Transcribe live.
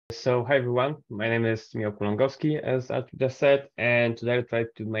So hi everyone, my name is Michal Kulagowski, as I just said, and today I'll try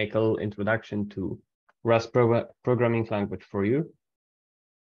to make a little introduction to Rust programming language for you.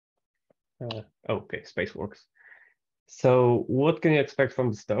 Okay, space works. So what can you expect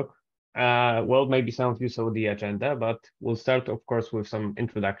from this talk? Well, maybe some of you saw the agenda, but we'll start, of course, with some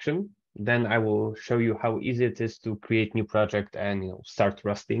introduction. Then I will show you how easy it is to create new project and start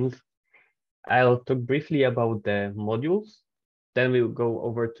rusting. I'll talk briefly about the modules. Then we'll go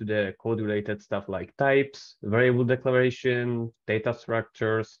over to the code-related stuff like types, variable declaration, data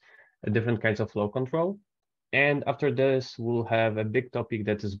structures, different kinds of flow control. And after this, we'll have a big topic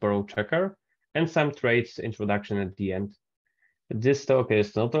that is borrow checker and some traits introduction at the end. This talk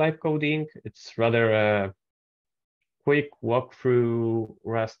is not live coding. It's rather a quick walk through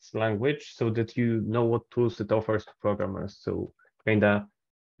Rust language so that you know what tools it offers to programmers. So kinda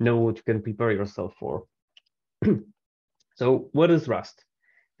know what you can prepare yourself for. So what is Rust?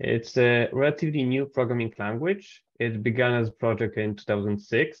 It's a relatively new programming language. It began as a project in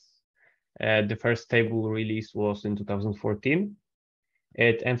 2006. The first stable release was in 2014.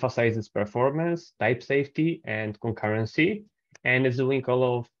 It emphasizes performance, type safety, and concurrency, and it's doing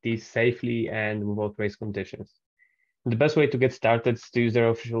all of these safely and without race conditions. The best way to get started is to use their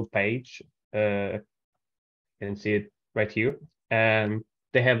official page. You can see it right here.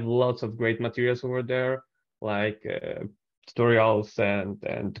 They have lots of great materials over there, like tutorials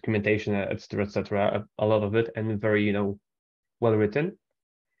and documentation, etc., etc. A lot of it, and very well written.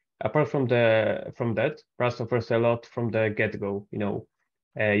 Apart from that, Rust offers a lot from the get-go. You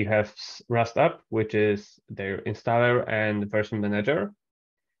have Rust app, which is their installer and version manager.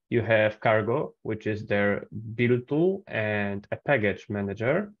 You have Cargo, which is their build tool and a package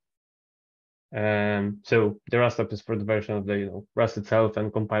manager. So the Rust app is for the version of the Rust itself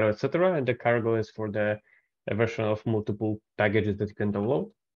and compiler, etc., and the Cargo is for the version of multiple packages that you can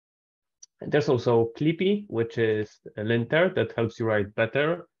download. And there's also Clippy, which is a linter that helps you write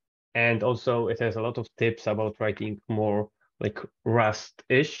better, and also it has a lot of tips about writing more like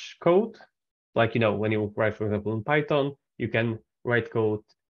Rust-ish code. Like when you write, for example, in Python, you can write code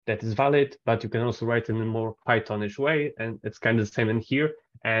that is valid, but you can also write in a more Pythonish way, and it's kind of the same in here.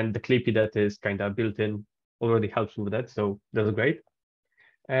 And the Clippy that is kind of built in already helps with that, so that's great.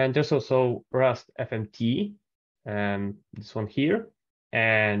 And there's also Rust FMT, this one here,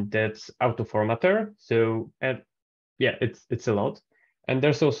 and that's auto formatter. So and yeah, it's a lot. And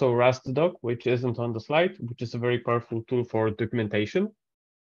there's also RustDoc, which isn't on the slide, which is a very powerful tool for documentation.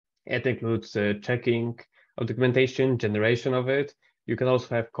 It includes checking of documentation, generation of it. You can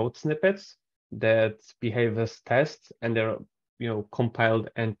also have code snippets that behave as tests, and they're compiled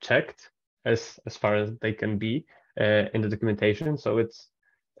and checked as far as they can be in the documentation. So it's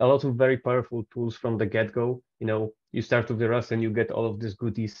a lot of very powerful tools from the get-go. You start with the Rust and you get all of these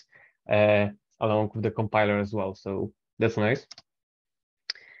goodies along with the compiler as well. So that's nice.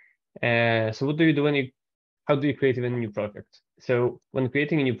 So what do you do how do you create a new project? So when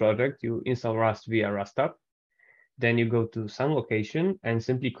creating a new project, you install Rust via Rust app. Then you go to some location and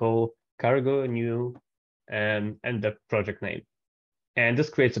simply call cargo new and the project name. And this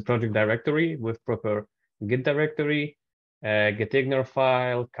creates a project directory with proper Git directory, gitignore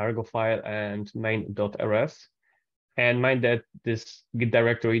file, cargo file, and main.rs. And mind that this Git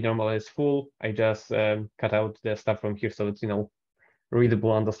directory normally is full. I just cut out the stuff from here so it's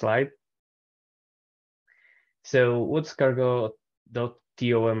readable on the slide. So what's cargo.toml?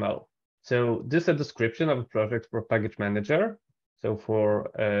 So this is a description of a project for package manager. So for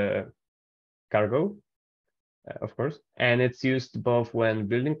cargo, of course, and it's used both when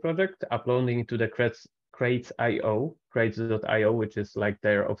building project, uploading to the crates.io, which is like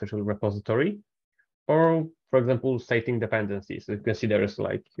their official repository, or for example, citing dependencies. So you can see there's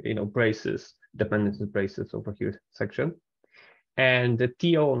like braces, dependencies braces over here section. And the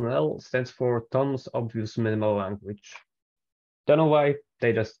TOML stands for Tom's Obvious Minimal Language. Don't know why,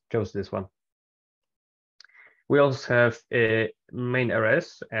 they just chose this one. We also have a main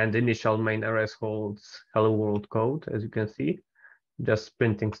RS, and the initial main RS holds hello world code, as you can see, just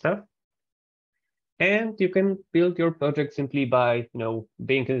printing stuff. And you can build your project simply by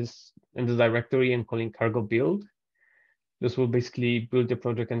being in the directory and calling cargo build. This will basically build the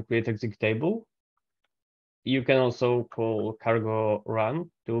project and create executable. You can also call cargo run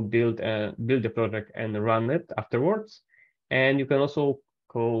to build the project and run it afterwards. And you can also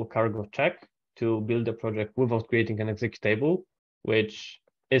call cargo check to build the project without creating an executable, which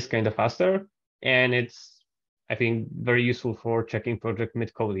is kind of faster. And it's, I think, very useful for checking project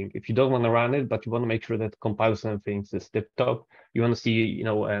mid-coding. If you don't want to run it, but you want to make sure that compiles and things is tip-top, you want to see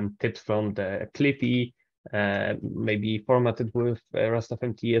tips from the Clippy maybe formatted with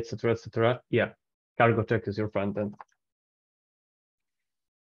Rust.into, etc., etc. Yeah, cargo check is your front end.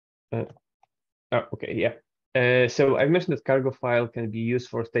 Okay, yeah. So I've mentioned that cargo file can be used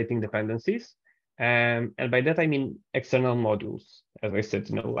for stating dependencies. And by that I mean external modules, as I said,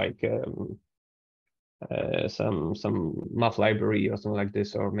 like some math library or something like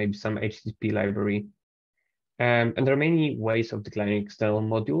this, or maybe some HTTP library. And there are many ways of declaring external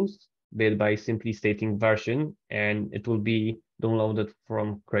modules, be it by simply stating version, and it will be downloaded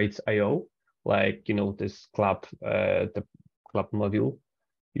from crates.io, like this club, the club module.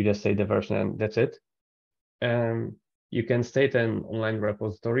 You just say the version and that's it. You can state an online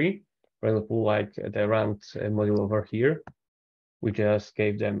repository, for example, like the rand module over here. We just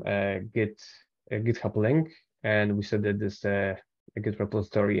gave them a GitHub link, and we said that this is a Git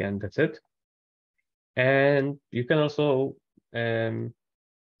repository, and that's it. And you can also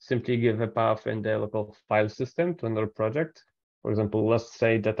simply give a path in the local file system to another project. For example, let's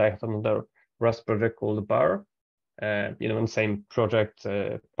say that I have another Rust project called bar, in the same project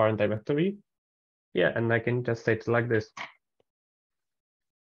parent directory. Yeah, and I can just state it like this.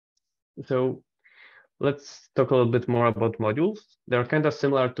 So let's talk a little bit more about modules. They're kind of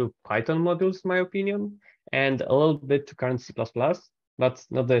similar to Python modules, in my opinion, and a little bit to current C++, but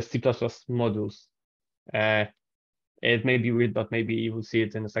not the C++ modules. It may be weird, but maybe you will see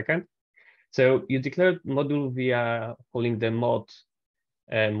it in a second. So you declare module via calling the mod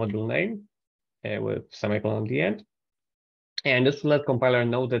module name with semicolon at the end. And this will let compiler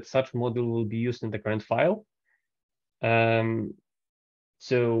know that such module will be used in the current file.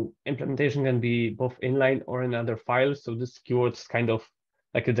 So implementation can be both inline or in other files. So this keyword is kind of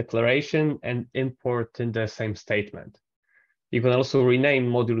like a declaration and import in the same statement. You can also rename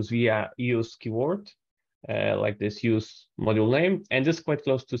modules via use keyword, like this use module name. And this is quite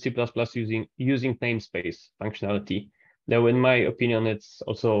close to C++ using namespace functionality. Though in my opinion, it's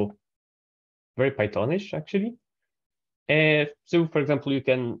also very Pythonish actually. So for example, you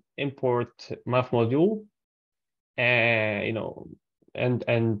can import math module, and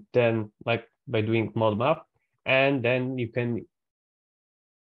then like by doing mod map, and then you can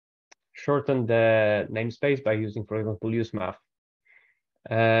shorten the namespace by using, for example, use math.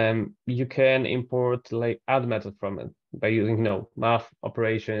 You can import like add method from it by using math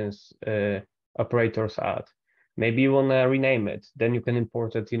operations operators add. Maybe you want to rename it, then you can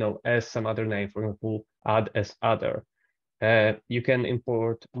import it as some other name, for example, add as other. You can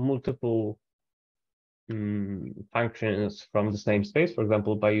import multiple functions from this namespace, for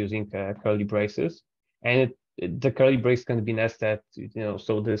example, by using curly braces. And the curly brace can be nested,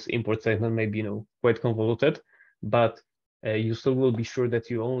 so this import statement may be, quite convoluted, but you still will be sure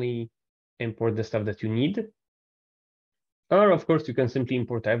that you only import the stuff that you need. Or of course, you can simply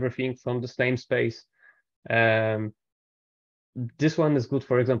import everything from this namespace. This one is good,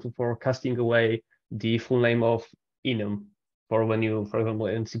 for example, for casting away the full name of enum. For when you, for example,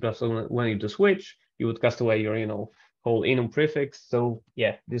 in C++, when you do switch, you would cast away your, whole enum prefix. So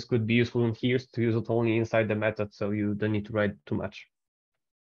yeah, this could be useful in here to use it only inside the method, so you don't need to write too much.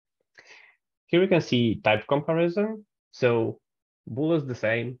 Here we can see type comparison. So bool is the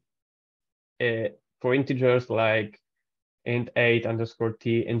same. For integers like int 8 underscore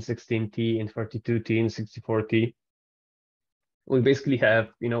t, int 16t, int 32t, int 64t, we basically have,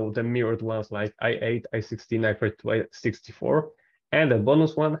 the mirrored ones like I8, I16, I32, I64, and a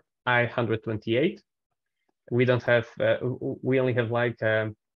bonus one, I128. We don't have, we only have like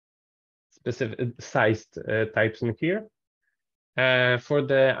specific sized types in here. For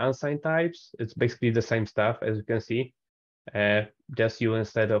the unsigned types, it's basically the same stuff, as you can see, just U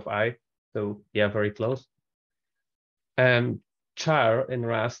instead of I. So yeah, very close. Char in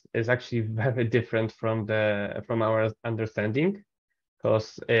Rust is actually very different from our understanding,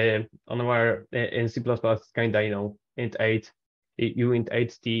 because on our in C++ it's kind of int 8, you int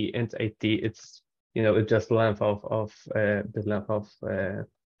 8t, int 8t. It's it's just length of the length of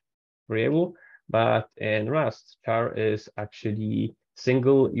variable. But in Rust, char is actually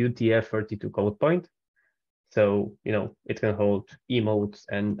single UTF-32 code point. So, it can hold emotes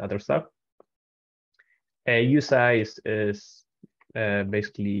and other stuff. usize is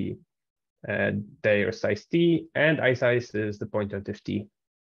basically their size t, and isize is the pointer diff t.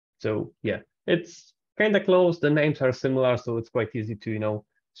 So yeah, it's kind of close. The names are similar, so it's quite easy to,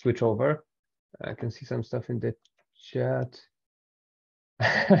 switch over. I can see some stuff in the chat.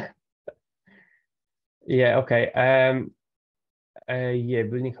 Yeah, okay. Yeah,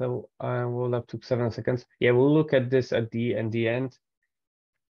 building level roll up took 7 seconds. Yeah, we'll look at this at the end.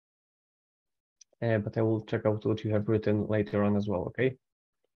 But I will check out what you have written later on as well, okay?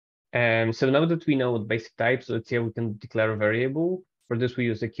 So now that we know basic types, let's say we can declare a variable. For this, we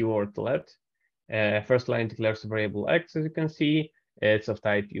use the keyword let. First line declares a variable x, as you can see. It's of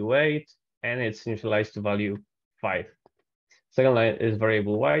type U8, and it's initialized to value 5. Second line is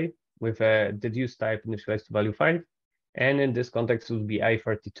variable y with a deduce type initialized to value 5. And in this context, it would be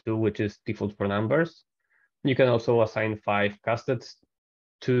I32, which is default for numbers. You can also assign 5 casted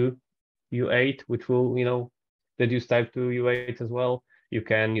to U8, which will, deduce type to U8 as well. You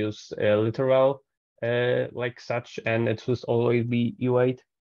can use literal like such, and it will always be U8.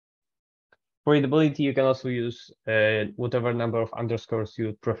 For readability, you can also use whatever number of underscores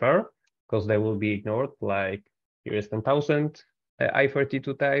you prefer, because they will be ignored. Like here is 10,000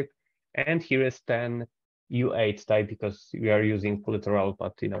 I32 type, and here is 10 U8 type because we are using literal,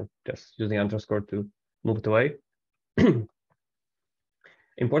 but just using underscore to move it away.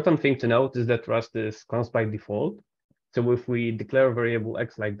 Important thing to note is that Rust is const by default. So if we declare a variable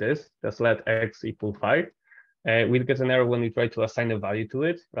x like this, just let x equal 5, we'll get an error when we try to assign a value to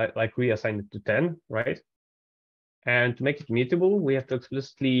it, right? Like reassign it to 10, right? And to make it mutable, we have to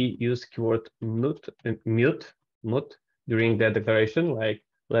explicitly use keyword mute during the declaration, like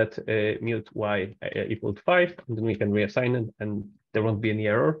let mute y equal to 5, and then we can reassign it, and there won't be any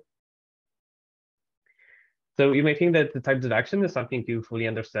error. So you may think that the type deduction is something you fully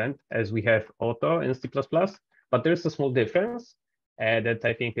understand, as we have auto in C++, but there's a small difference that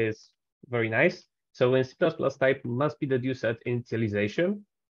I think is very nice. So in C++, type must be deduced at initialization,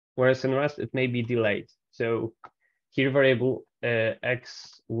 whereas in Rust, it may be delayed. So here variable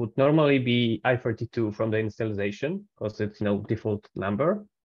x would normally be I32 from the initialization, because it's default number.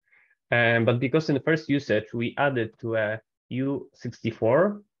 But because in the first usage, we added to a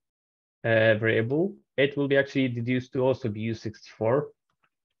U64 variable, it will be actually deduced to also be U64.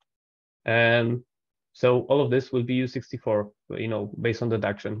 So all of this will be U64, based on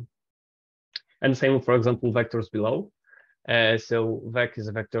deduction. And same, for example, vectors below. So vec is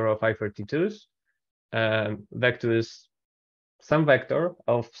a vector of I32s. Vector is some vector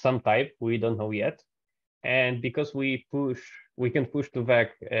of some type we don't know yet. And because we can push to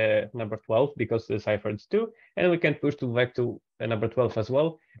vec number 12 because it's I32, and we can push to vec to number 12 as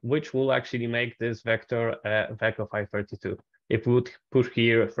well, which will actually make this vector vec of I32. If we would push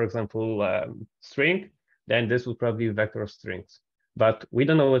here, for example, string, then this would probably be vector of strings. But we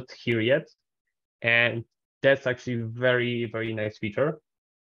don't know it here yet. And that's actually a very, very nice feature.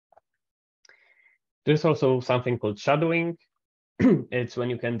 There's also something called shadowing. It's when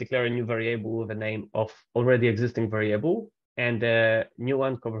you can declare a new variable with a name of already existing variable, and the new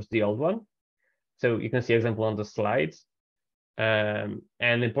one covers the old one. So you can see example on the slides. And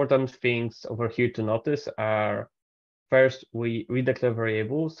important things over here to notice are, first, we redeclare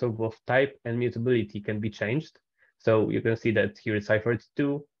variables, so both type and mutability can be changed. So you can see that here it's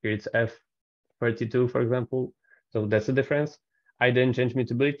I32, here it's F32, for example. So that's the difference. I didn't change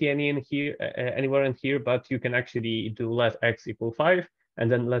mutability anywhere in here, but you can actually do let x equal 5,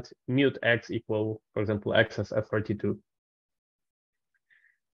 and then let mute x equal, for example, x as F32.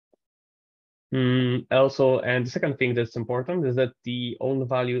 Also, and the second thing that's important is that the old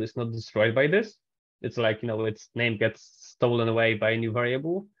value is not destroyed by this. It's like, its name gets stolen away by a new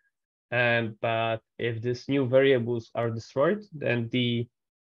variable. But if these new variables are destroyed, then the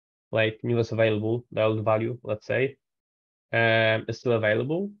newest available, the old value, let's say, is still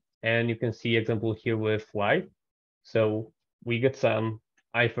available. And you can see example here with y. So we get some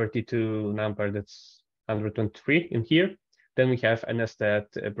I32 number that's 123 in here. Then we have nested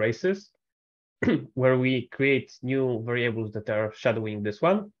braces where we create new variables that are shadowing this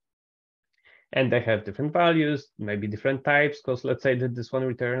one. And they have different values, maybe different types, because let's say that this one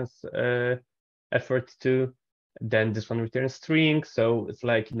returns F32, then this one returns string. So it's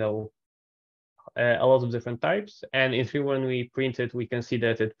like, a lot of different types. And in here, when we print it, we can see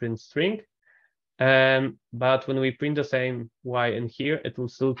that it prints string. But when we print the same y in here, it will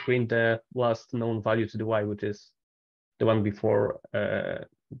still print the last known value to the y, which is the one before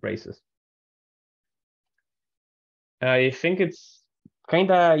braces. I think it's kind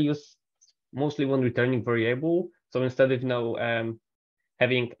of used mostly when returning variable. So instead of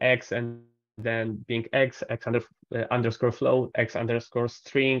having x and then being x underscore float, x underscore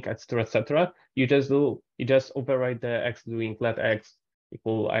string, etc., etc., you just override the x doing let x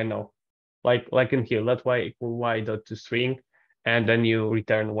equal, I know, like in here, let y equal y dot to string, and then you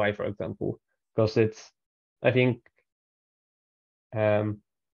return y, for example, because I think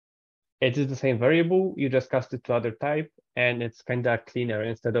it is the same variable, you just cast it to other type, and it's kind of cleaner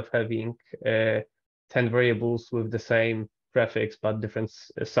instead of having 10 variables with the same prefix but different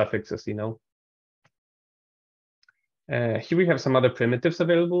suffixes, Here we have some other primitives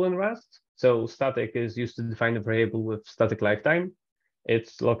available in Rust. So static is used to define a variable with static lifetime.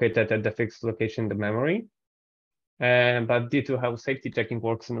 It's located at the fixed location in the memory. But due to how safety checking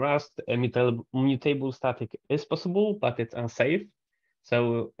works in Rust, a mutable static is possible, but it's unsafe.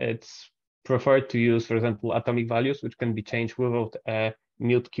 So it's preferred to use, for example, atomic values, which can be changed without a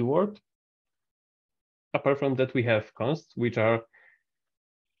mute keyword. Apart from that, we have consts, which are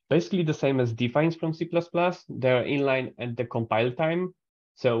basically the same as defines from C++. They're inline at the compile time.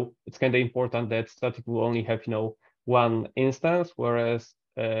 So it's kind of important that static will only have, one instance, whereas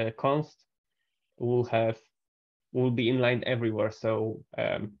const will be inline everywhere. So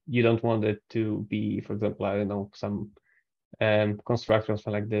you don't want it to be, for example, I don't know, some constructor or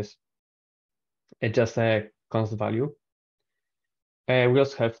something like this. It's just a const value. We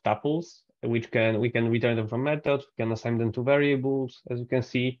also have tuples, which we can return them from methods. We can assign them to variables, as you can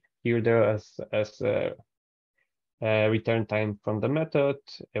see here. There as return time from the method.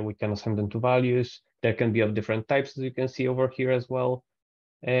 We can assign them to values. There can be of different types, as you can see over here as well.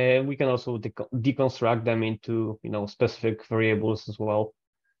 We can also deconstruct them into specific variables as well.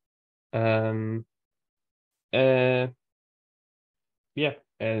 Yeah,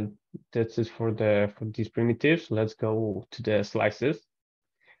 and that's it for these primitives. Let's go to the slices,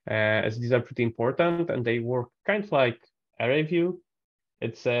 as these are pretty important and they work kind of like array view.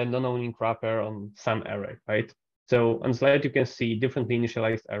 It's a non-owning wrapper on some array, right? So on the slide you can see differently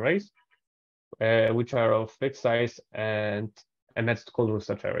initialized arrays, which are of fixed size and a method called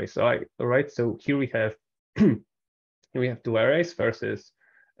such arrays. So so here we have we have two arrays. First is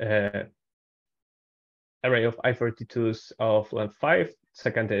array of I32s of length 5.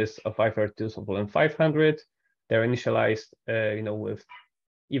 Second is of I32s of length 500. They're initialized, with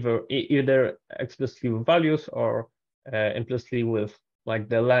either explicitly with values or implicitly with like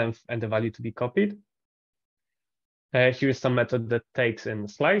the length and the value to be copied. Here is some method that takes in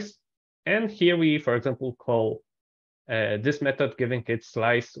slice, and here we, for example, call this method giving it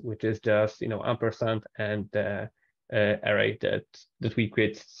slice, which is just ampersand and the array that we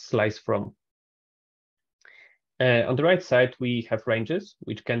create slice from. On the right side, we have ranges,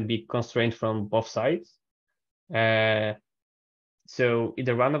 which can be constrained from both sides. So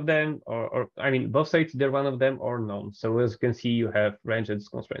either one of them, or I mean, both sides, either one of them or none. So as you can see, you have ranges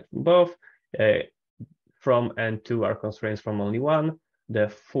constrained from both. From and to are constraints from only one. The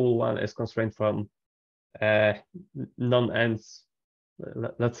full one is constrained from non-ends,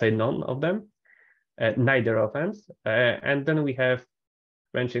 let's say none of them, neither of ends. And then we have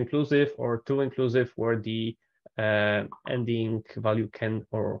range inclusive or two inclusive, where the ending value can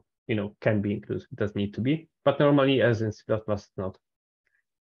can be inclusive. It doesn't need to be, but normally, as in C++, it's not.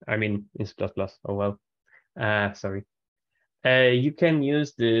 I mean, in C++. Oh well. Sorry. You can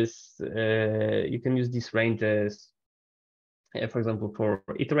use this. You can use these ranges. For example, for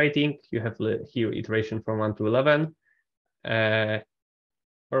iterating, you have here iteration from 1 to 11,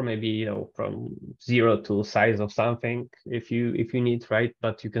 or maybe from 0 to size of something if you need, right?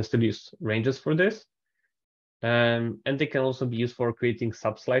 But you can still use ranges for this. And they can also be used for creating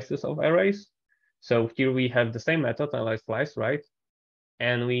subslices of arrays. So here we have the same method, analyze slice, right?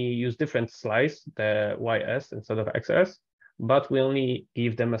 And we use different slice, the ys instead of xs, but we only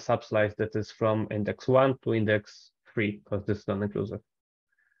give them a subslice that is from index 1 to index 3, because this is non-inclusive.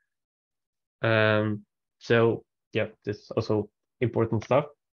 So yeah, this is also important stuff.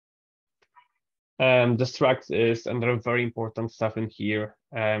 The structs is another very important stuff in here,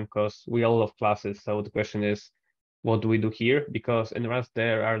 because we all love classes. So the question is, what do we do here? Because in Rust,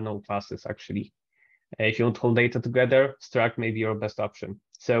 there are no classes, actually. If you want to hold data together, struct may be your best option.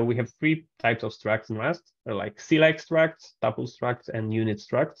 So we have three types of structs in Rust. They're like C-like structs, tuple structs, and unit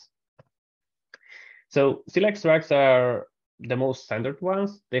structs. So C-like structs are the most standard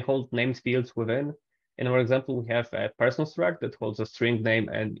ones. They hold named fields within. In our example, we have a person struct that holds a string name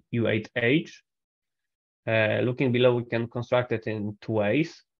and U8 age. Looking below, we can construct it in two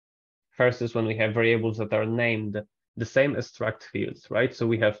ways. First is when we have variables that are named the same as struct fields, right? So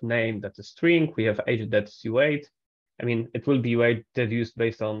we have name that is string, we have age that is U8. I mean, it will be U8 deduced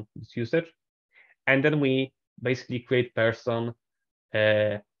based on this usage. And then we basically create person,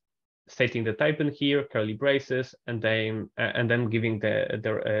 stating the type in here, curly braces, and then giving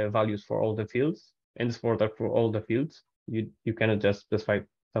the values for all the fields. In this order for all the fields. You cannot just specify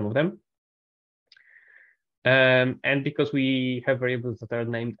some of them. And because we have variables that are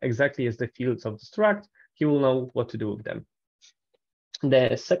named exactly as the fields of the struct, he will know what to do with them.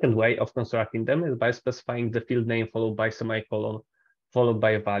 The second way of constructing them is by specifying the field name followed by semicolon, followed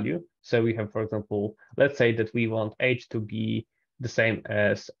by a value. So we have, for example, let's say that we want age to be the same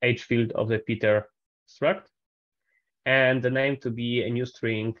as age field of the Peter struct. and the name to be a new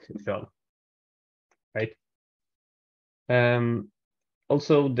string John, right?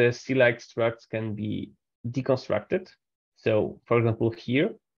 Also, the select structs can be deconstructed. So, for example, here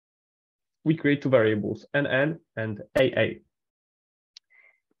we create two variables, nn and aa.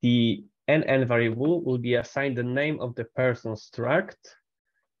 The nn variable will be assigned the name of the person struct,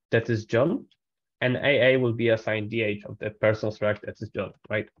 that is John, and aa will be assigned the age of the person struct, that is John,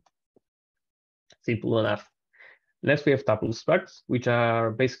 right? Simple enough. Next, we have tuple structs, which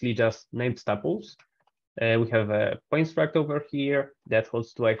are basically just named tuples. We have a point struct over here that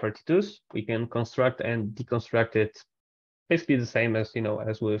holds two i32s. We can construct and deconstruct it basically the same as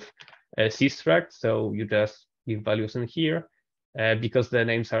as with C struct. So you just give values in here. Because the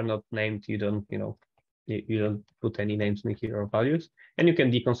names are not named, you don't you don't put any names in here or values. And you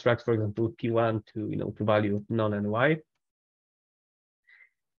can deconstruct, for example, P1 to value none and y.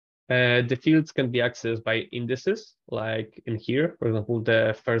 The fields can be accessed by indices, like in here. For example,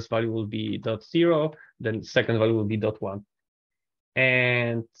 the first value will be .0, then the second value will be .1.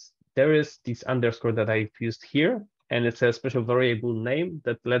 And there is this underscore that I've used here, and it's a special variable name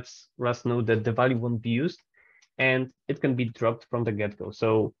that lets Rust know that the value won't be used, and it can be dropped from the get-go.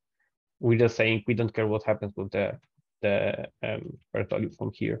 So we're just saying we don't care what happens with the first value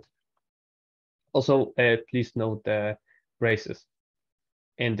from here. Also, please note the braces.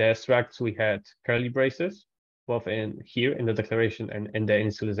 In the structs, we had curly braces, both in here in the declaration and in the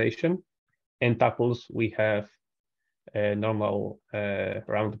initialization. In tuples, we have normal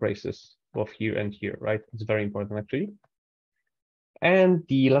round braces, both here and here, right? It's very important, actually. And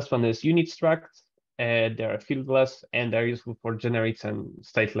the last one is unit structs. They're fieldless and they're useful for generates and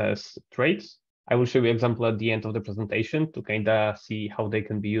stateless traits. I will show you an example at the end of the presentation to kind of see how they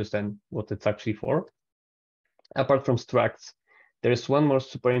can be used and what it's actually for. Apart from structs, there is one more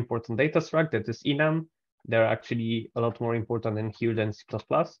super important data struct that is enum. They're actually a lot more important in here than C++.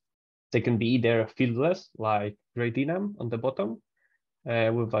 They can be either fieldless, like grade enum on the bottom,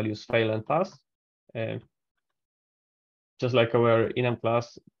 with values fail and pass, just like our enum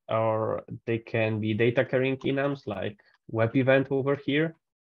class, or they can be data carrying enums, like web event over here.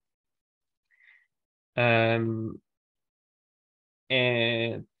 And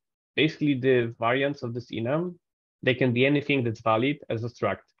basically the variants of this enum, they can be anything that's valid as a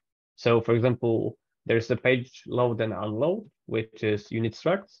struct. So for example, there's a page load and unload, which is unit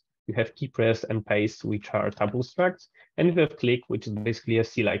structs. You have key press and paste, which are tuple structs, and you have click, which is basically a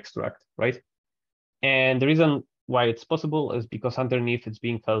C-like struct, right? And the reason why it's possible is because underneath it's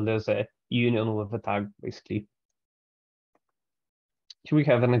being held as a union with a tag, basically. Here we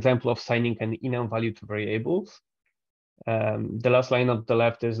have an example of signing an enum value to variables. The last line on the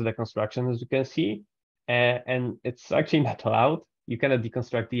left is the construction, as you can see, and it's actually not allowed. You cannot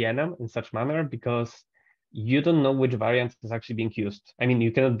deconstruct the enum in such manner because you don't know which variant is actually being used. I mean,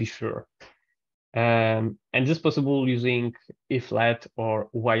 you cannot be sure. And this is possible using if let or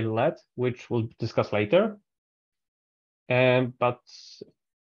while let, which we'll discuss later. But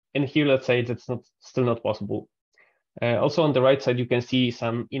in here, let's say that's still not possible. Also on the right side, you can see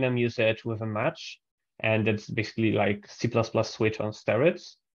some enum usage with a match, and that's basically like C++ switch on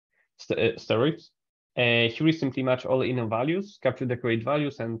steroids. Here we simply match all enum values, capture the create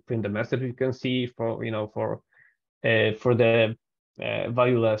values, and print the message. You can see for the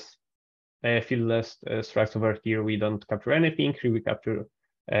valueless, fieldless structs over here, we don't capture anything. Here we capture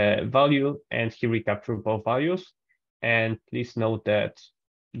value, and here we capture both values. And please note that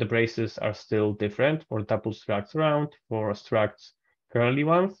the braces are still different for tuple structs round, for structs curly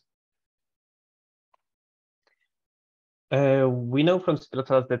ones. We know from C++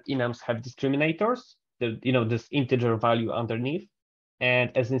 that enums have discriminators, this integer value underneath.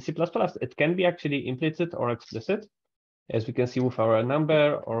 And as in C++, it can be actually implicit or explicit, as we can see with our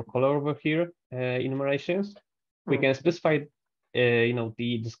number or color over here enumerations. We can specify, the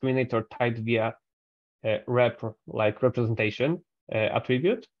discriminator type via rep, like representation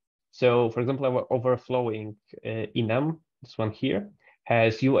attribute. So, for example, our overflowing enum, this one here,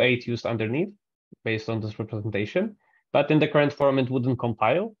 has U8 used underneath based on this representation. But in the current form, it wouldn't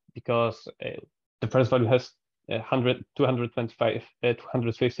compile because the first value has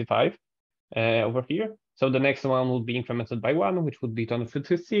 255 over here. So the next one will be incremented by 1, which would be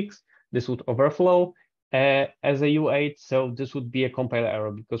 256. This would overflow as a U8. So this would be a compile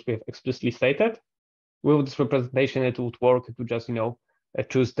error because we have explicitly stated with this representation it would work. It would just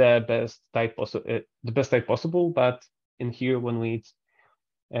choose the best type possible. But in here, when we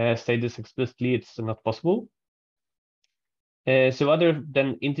state this explicitly, it's not possible. So other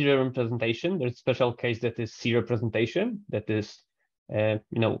than integer representation, there's a special case that is C representation, that is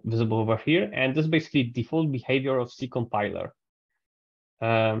visible over here. And this is basically default behavior of C compiler.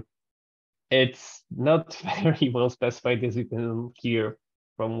 It's not very well specified, as you can hear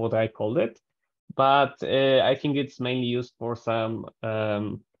from what I called it, but I think it's mainly used for some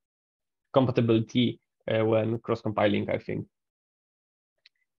compatibility when cross-compiling, I think.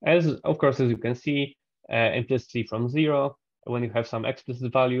 Of course, as you can see, implicitly from 0, when you have some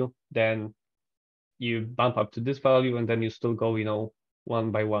explicit value, then you bump up to this value, and then you still go,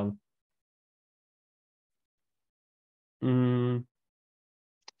 one by one.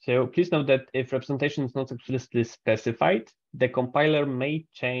 So please note that if representation is not explicitly specified, the compiler may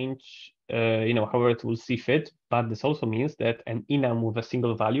change, however it will see fit, but this also means that an enum with a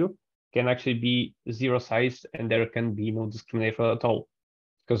single value can actually be 0 size, and there can be no discrimination at all,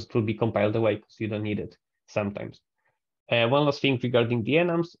 because it will be compiled away, because you don't need it sometimes. One last thing regarding the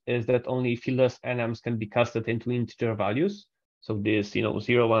enums is that only fieldless enums can be casted into integer values. So this,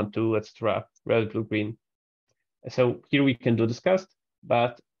 0, 1, 2, etc., red, blue, green. So here we can do this cast,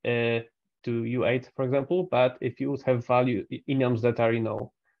 but to U8, for example. But if you would have value enums that are,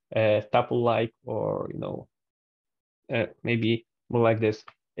 tuple-like, or maybe more like this,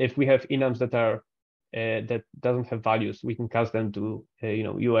 if we have enums that are that doesn't have values, we can cast them to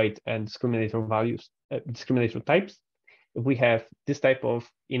U8 and discriminator values, discriminator types. If we have this type of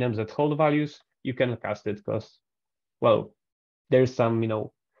enums that hold values, you can cast it because, well, there's some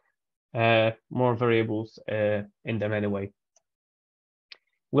more variables in them anyway.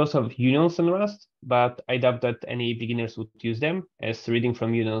 We also have unions in Rust, but I doubt that any beginners would use them, as reading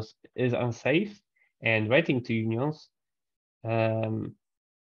from unions is unsafe, and writing to unions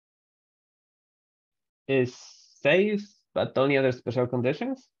is safe, but only under special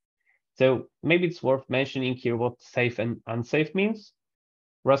conditions. So maybe it's worth mentioning here what safe and unsafe means.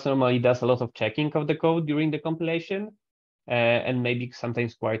 Rust normally does a lot of checking of the code during the compilation, and maybe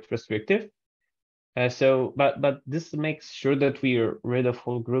sometimes quite restrictive. But this makes sure that we're rid of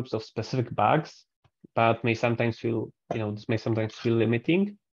whole groups of specific bugs, but may sometimes feel, this may sometimes feel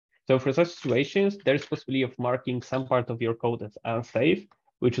limiting. So for such situations, there's possibility of marking some part of your code as unsafe,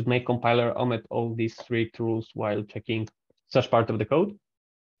 which would make compiler omit all these strict rules while checking such part of the code.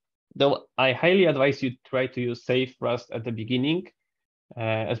 Though I highly advise you try to use safe Rust at the beginning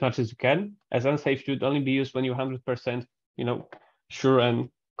as much as you can, as unsafe should only be used when you're 100%, sure and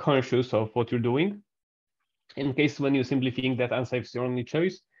conscious of what you're doing. In case when you simply think that unsafe is your only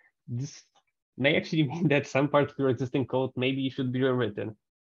choice, this may actually mean that some part of your existing code maybe should be rewritten,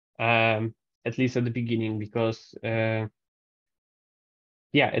 at least at the beginning, because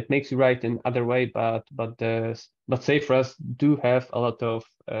yeah, it makes you write in other way, but safe Rust do have a lot of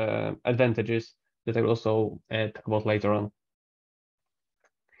advantages that I will also talk about later on.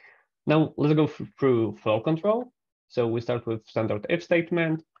 Now let's go through flow control. So we start with standard if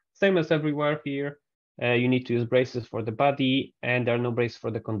statement, same as everywhere here. You need to use braces for the body, and there are no braces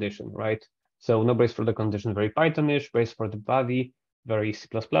for the condition, right? So no brace for the condition, very Pythonish, brace for the body, very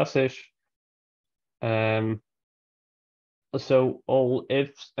C++ish. So all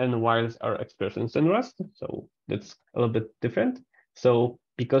ifs and whiles are expressions in Rust, so that's a little bit different. So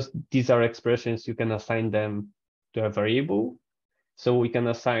because these are expressions, you can assign them to a variable. So we can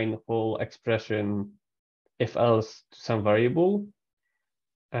assign whole expression if else to some variable,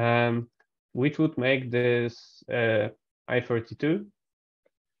 which would make this I32,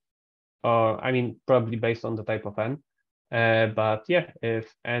 or I mean, probably based on the type of n. But yeah,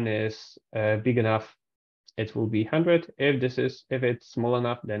 if n is big enough, it will be 100. If it's small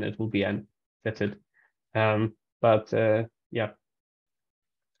enough, then it will be n. That's it. But yeah,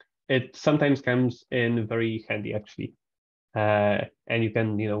 it sometimes comes in very handy actually. And you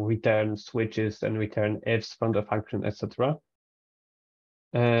can return switches and return ifs from the function, etc.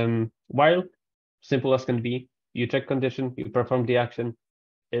 While simple as can be, you check condition, you perform the action.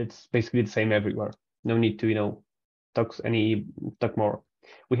 It's basically the same everywhere. No need to talk more.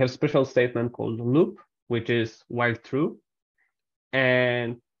 We have special statement called loop, which is while true.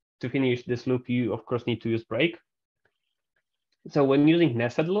 And to finish this loop, you of course need to use break. So when using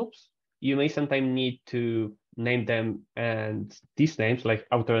nested loops, you may sometimes need to name them, and these names like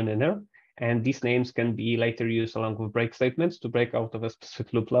outer and inner, and these names can be later used along with break statements to break out of a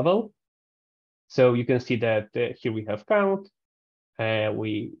specific loop level. So you can see that here we have count.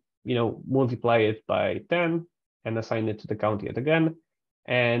 We multiply it by 10 and assign it to the count yet again.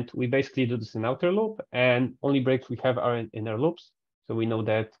 And we basically do this in outer loop, and only breaks we have are in inner loops. So we know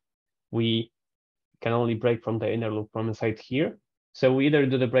that we can only break from the inner loop from inside here. So we either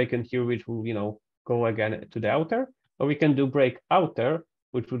do the break in here, which will go again to the outer, or we can do break outer,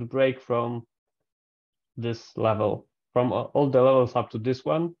 which would break from this level from all the levels up to this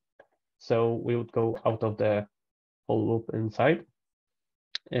one. So we would go out of the whole loop inside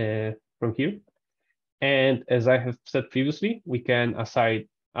from here. And as I have said previously, we can assign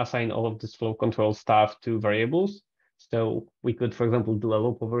all of this flow control stuff to variables. So we could, for example, do a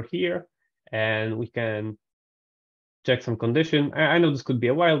loop over here, and we can check some condition. I know this could be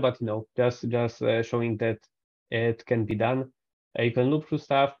a while, but just showing that it can be done. You can loop through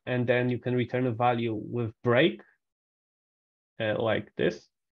stuff, and then you can return a value with break, like this,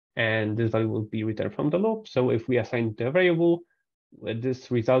 and this value will be returned from the loop. So if we assign the variable,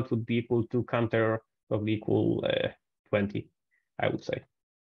 this result would be equal to counter probably equal 20, I would say.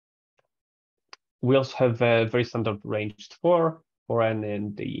 We also have a very standard ranged for n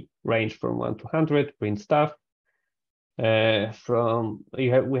in the range from 1 to 100, print stuff. We have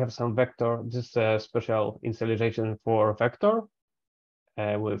some vector. This is a special initialization for vector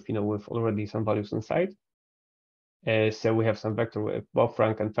with already some values inside. So we have some vector with both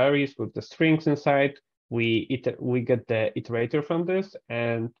rank and varies with the strings inside. We get the iterator from this,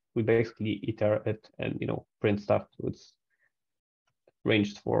 and we basically iterate it and print stuff. So it's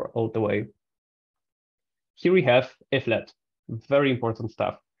ranged for all the way. Here we have if-let, very important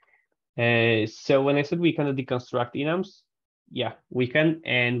stuff. So when I said we can deconstruct enums, yeah, we can,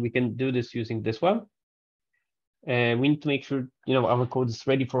 and we can do this using this one. We need to make sure our code is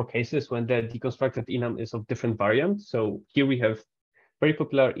ready for cases when the deconstructed enum is of different variant. So here we have very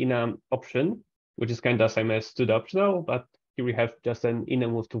popular enum option, which is kind of same as to the optional, but here we have just an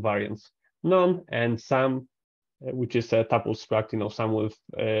enum with two variants, none and some, which is a tuple struct, some with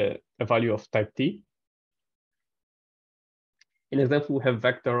a value of type t. In example, we have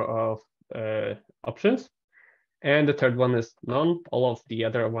vector of options, and the third one is none. All of the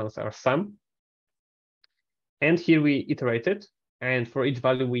other ones are some. And here we iterate it, and for each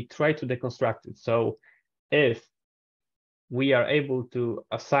value we try to deconstruct it. So if we are able to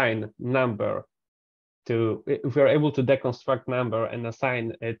assign number if we are able to deconstruct number and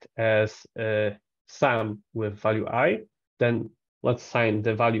assign it as a sum with value I, then let's assign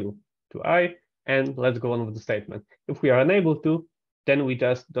the value to I, and let's go on with the statement. If we are unable to, then we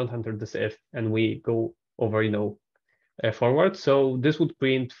just don't enter this if, and we go over, forward. So this would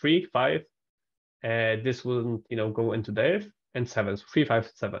print 3, 5. This will, go into the if, and 7. So 3,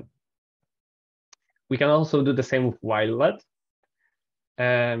 5, 7. We can also do the same with while-let,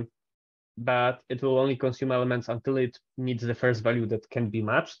 but it will only consume elements until it needs the first value that can be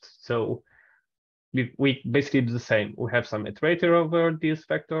matched. So we basically do the same. We have some iterator over this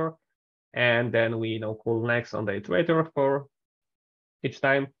vector, and then we call next on the iterator for each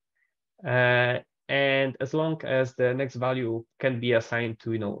time. And as long as the next value can be assigned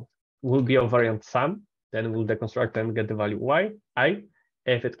to, will be a variant sum, then we'll deconstruct and get the value I.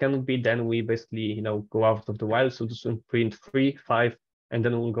 If it cannot be, then we basically, go out of the while. So this will print 3, 5, and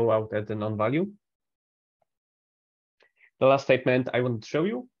then we'll go out at the non-value. The last statement I wanted to show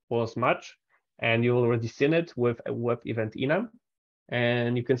you was match, and you already seen it with a web event enum.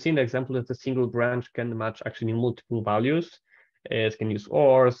 And you can see in the example that a single branch can match actually multiple values. It can use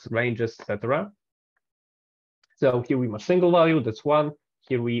ors, ranges, etc. So here we match single value, that's 1.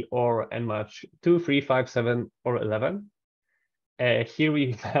 Here we or and match 2, 3, 5, 7, or 11. Here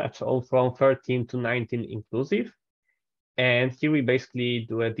we match all from 13 to 19 inclusive. And here we basically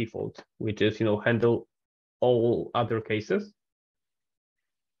do a default, which is, handle all other cases.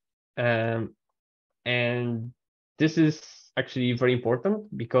 And this is actually very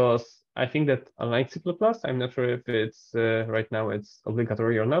important because I think that unlike C++, I'm not sure if it's right now it's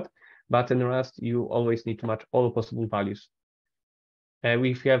obligatory or not, but in Rust, you always need to match all possible values.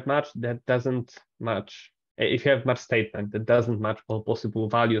 If you have match that doesn't match, if you have match statement that doesn't match all possible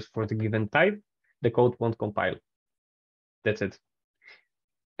values for the given type, the code won't compile. That's it.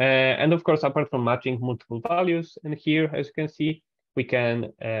 And of course, apart from matching multiple values, and here, as you can see, we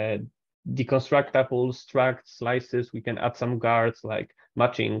can deconstruct tuples, structs, slices. We can add some guards like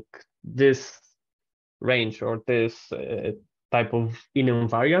matching this range or this type of enum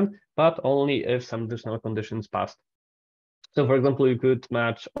variant, but only if some additional conditions passed. So for example, you could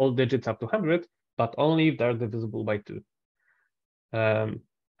match all digits up to 100, but only if they're divisible by 2.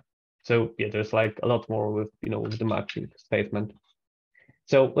 So yeah, there's like a lot more with with the matching statement.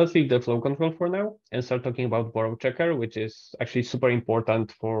 So let's leave the flow control for now and start talking about borrow checker, which is actually super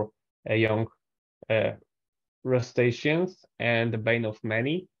important for a young Rustaceans and the bane of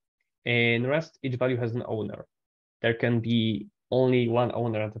many. In Rust, each value has an owner. There can be only one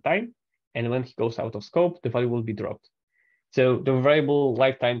owner at a time, and when he goes out of scope, the value will be dropped. So the variable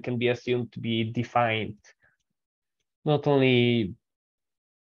lifetime can be assumed to be defined not only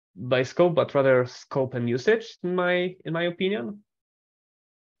by scope, but rather scope and usage, in my opinion.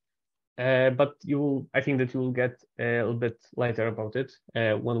 But I think that you will get a little bit later about it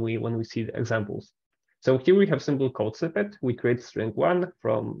when we see the examples. So here we have simple code snippet. We create string one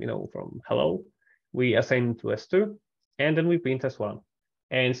from hello. We assign it to s2, and then we print s1.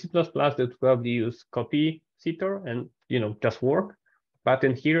 And C++ that probably use copy setor and just work. But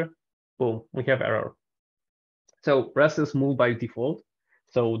in here, boom, we have error. So Rust is moved by default.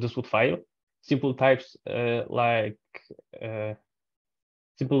 So this would fail. Simple types like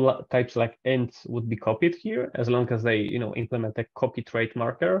ints would be copied here as long as they implement a copy trait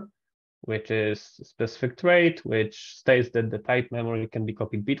marker, which is specific trait which states that the type memory can be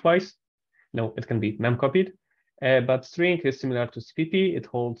copied bitwise. No, it can be mem copied. But string is similar to CPP. It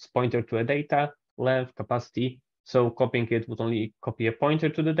holds pointer to a data, length, capacity. So copying it would only copy a pointer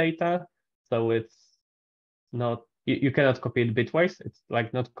to the data. So it's not, you cannot copy it bitwise. It's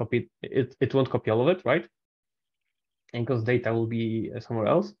like not copied, it won't copy all of it, right? And because data will be somewhere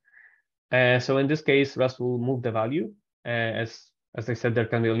else. So in this case, Rust will move the value. As I said, there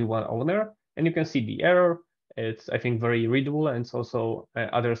can be only one owner. And you can see the error. It's, I think, very readable. And it's also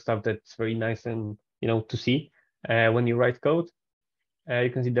other stuff that's very nice and to see when you write code. You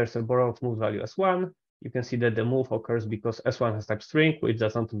can see there's a borrow of move value s1. You can see that the move occurs because s1 has type string, which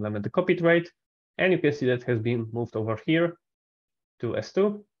does not implement the copy trait. And you can see that has been moved over here to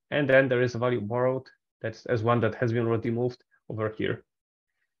s2. And then there is a value borrowed that's s1 that has been already moved over here.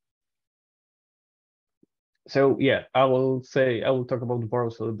 So yeah, I will talk about the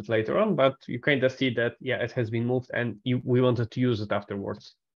borrows a little bit later on, but you kind of see that, yeah, it has been moved and we wanted to use it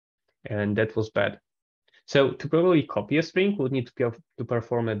afterwards. And that was bad. So to properly copy a string, we would need to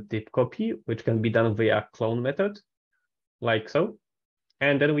perform a dip copy, which can be done via clone method, like so.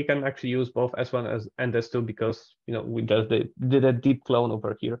 And then we can actually use both S1 and S2 because we just did a deep clone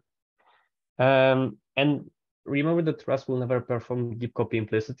over here. And remember that Rust will never perform deep copy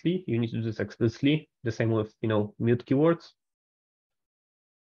implicitly. You need to do this explicitly. The same with mute keywords.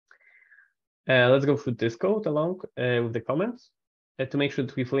 Let's go through this code along with the comments to make sure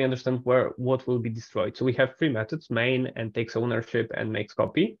that we fully understand what will be destroyed. So we have three methods: main and takes ownership and makes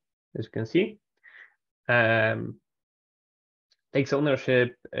copy, as you can see. Takes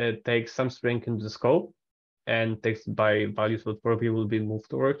ownership, takes some string into the scope and takes by values that probably will be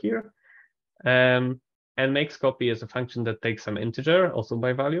moved over here. And makes copy is a function that takes some integer, also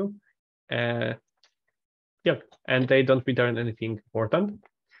by value. Yeah, and they don't return anything important.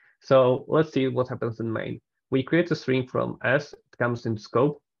 So let's see what happens in main. We create a string from s, it comes into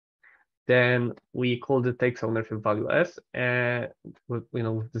scope. Then we call the takes ownership value s,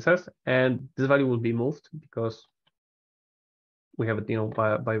 with this s, and this value will be moved because we have it,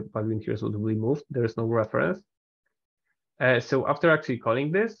 by value in here, so it will be moved. There is no reference. So after actually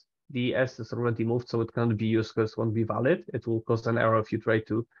calling this, the s is already moved, so it cannot be used because it won't be valid. It will cause an error if you try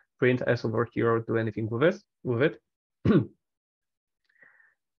to print s over here or do anything with it.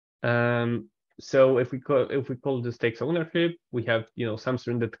 So if we call this takes ownership, we have some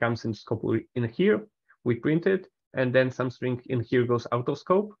string that comes in scope in here, we print it, and then some string in here goes out of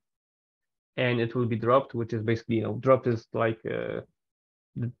scope, and it will be dropped, which is basically dropped is like the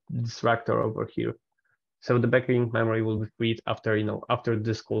distractor over here. So the backing memory will be freed after after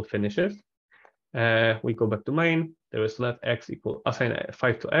this call finishes. We go back to main. There is let x equal assign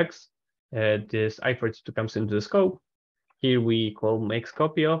 5 to x. This i32 comes into the scope. Here we call makes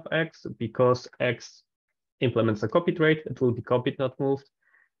copy of x because x implements a copy trait. It will be copied, not moved.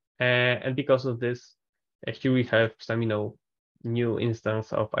 And because of this, here we have some new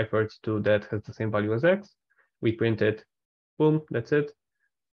instance of i32 that has the same value as x. We print it. Boom, that's it.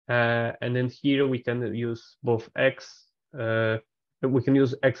 And then here we can use both x. We can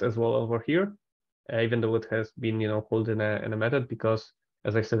use x as well over here, even though it has been called in a method because,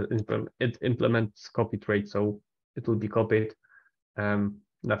 as I said, it implements copy trait, so it will be copied.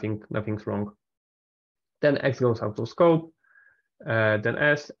 Nothing's wrong. Then x goes out of scope. Then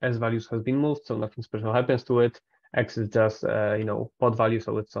s values has been moved, so nothing special happens to it. X is just pod value,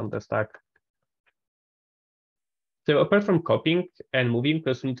 so it's on the stack. So apart from copying and moving,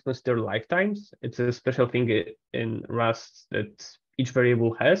 because we need to consider lifetimes, it's a special thing in Rust that each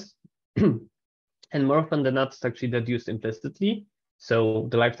variable has. And more often than not, it's actually deduced implicitly. So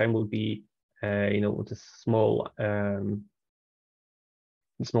the lifetime will be, with a small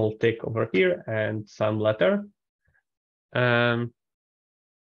tick over here and some letter.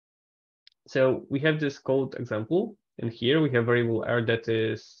 So we have this code example, and here we have variable r that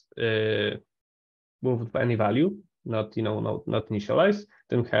is moved by any value, not initialized.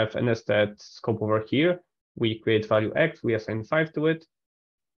 Then we have an stat scope over here. We create value x, we assign 5 to it.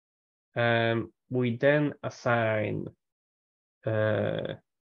 We then assign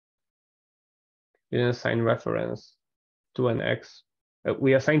reference to an X.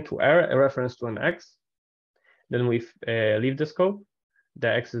 We assign to R a reference to an X. Then we leave the scope. The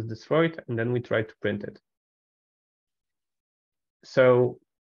X is destroyed, and then we try to print it. So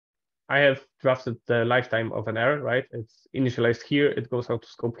I have drafted the lifetime of an error, right? It's initialized here, it goes out to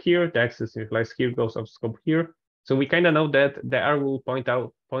scope here, the X is initialized here, goes out to scope here. So we kind of know that the error will point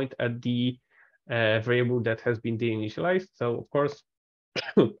at the variable that has been deinitialized. So of course,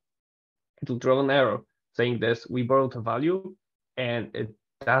 it will throw an error saying this, we borrowed a value and it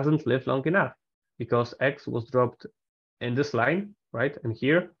doesn't live long enough because X was dropped in this line, right? And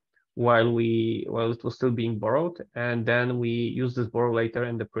here, while it was still being borrowed, and then we use this borrow later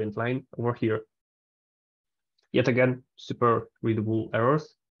in the print line over here. Yet again, super readable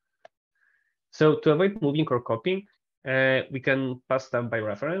errors. So to avoid moving or copying, we can pass stuff by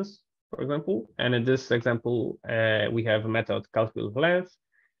reference, for example. And in this example, we have a method calculate length,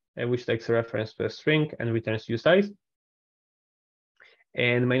 which takes a reference to a string and returns usize.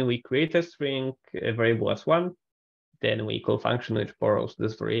 And when we create a string a variable s1, then we call function which borrows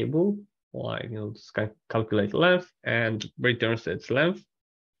this variable, like this calculate length and returns its length.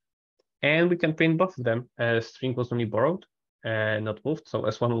 And we can print both of them. String was only borrowed, not moved, so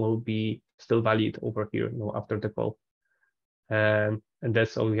s1 will be still valid over here, after the call. And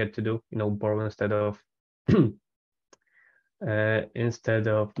that's all we had to do, borrow instead of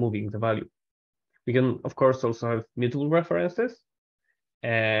moving the value. We can, of course, also have mutable references,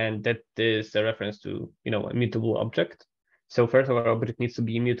 and that is a reference to, a mutable object. So first of all, our object needs to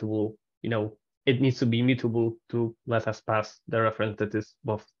be immutable, it needs to be immutable to let us pass the reference that is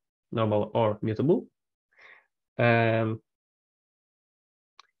both normal or mutable. And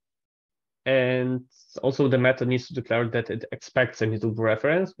also the method needs to declare that it expects a mutable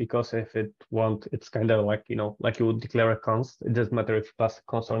reference, because if it won't, it's kind of like, like you would declare a const. It doesn't matter if you pass a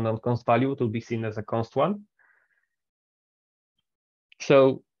const or non-const value, it will be seen as a const one.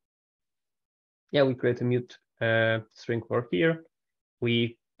 So yeah, we create a mute string for here.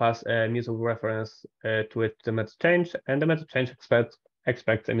 We pass a mutable reference to it, the method change, and the method change expects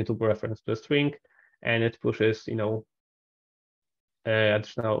a mutable reference to a string, and it pushes,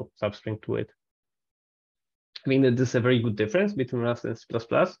 additional substring to it. I mean, that this is a very good difference between Rust and C++,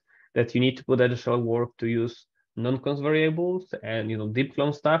 that you need to put additional work to use non-const variables and deep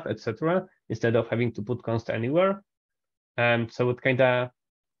clone stuff, etc., instead of having to put const anywhere. So it kind of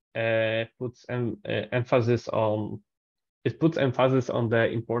puts emphasis on the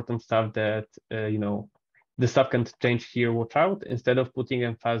important stuff that the stuff can change here, watch out, instead of putting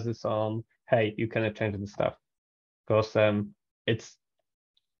emphasis on, hey, you cannot change the stuff, because it's,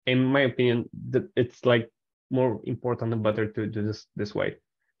 in my opinion, it's like more important and better to do this way.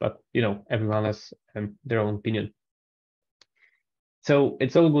 But everyone has their own opinion. So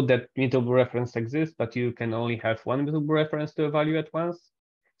it's all good that mutable reference exists, but you can only have one mutable reference to a value at once.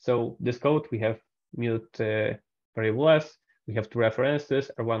 So this code, we have mute variable s, we have two references,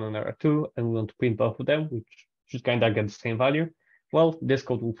 R1 and R2, and we want to print both of them, which should kind of get the same value. Well, this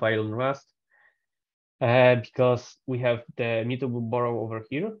code will fail in Rust because we have the mutable borrow over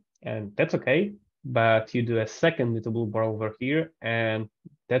here, and that's okay. But you do a second mutable borrow over here, and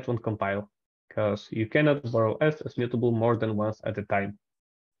that won't compile, because you cannot borrow s as mutable more than once at a time.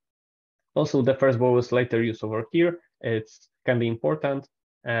 Also, the first borrow is later used over here. It can be important.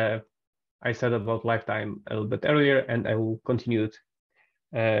 I said about lifetime a little bit earlier, and I will continue it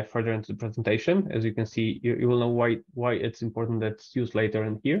further into the presentation. As you can see, you will know why it's important that it's used later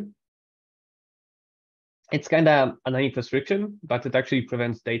in here. It's kind of a naive restriction, but it actually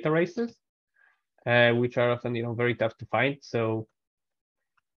prevents data races, which are often very tough to find. So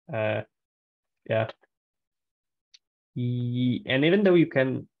yeah. And even though you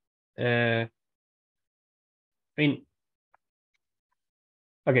can, I mean,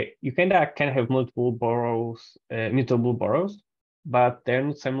 okay, you can have multiple borrows, mutable borrows, but they're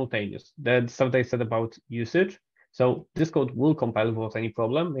not simultaneous. That's what I said about usage. So this code will compile without any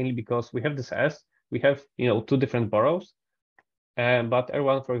problem, mainly because we have this S, we have two different borrows, but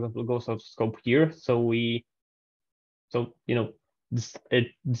R1, for example, goes out of scope here. So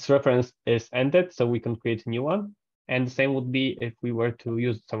this reference is ended, so we can create a new one. And the same would be if we were to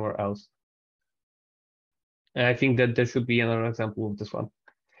use it somewhere else. And I think that there should be another example of this one.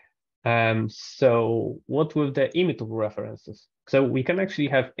 So what with the immutable references? So we can actually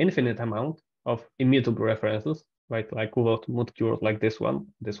have infinite amount of immutable references, right? Like without mut keyword, like this one,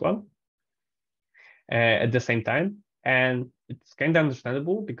 at the same time. And it's kind of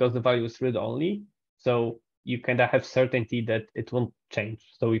understandable because the value is read only. So you kind of have certainty that it won't change.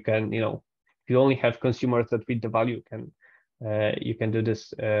 So you can, if you only have consumers that read the value, you can do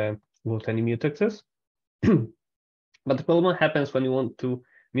this without any mutexes. But the problem happens when you want to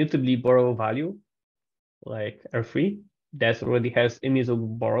mutably borrow value, like R3, that already has immutable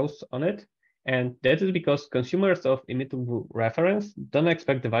borrows on it. And that is because consumers of immutable reference don't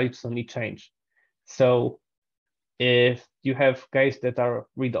expect the value to suddenly change. So if you have guys that are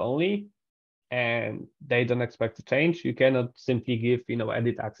read-only and they don't expect to change, you cannot simply give,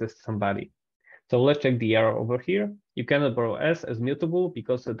 edit access to somebody. So let's check the error over here. You cannot borrow S as mutable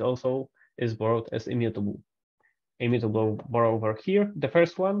because it also is borrowed as immutable. Immutable borrow over here, the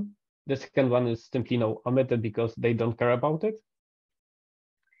first one. The second one is simply omitted because they don't care about it.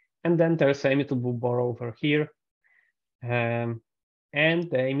 And then there's an immutable borrow over here. And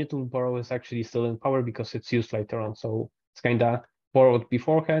the immutable borrow is actually still in power because it's used later on. So it's kind of borrowed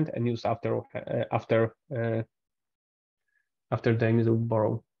beforehand and used after the immutable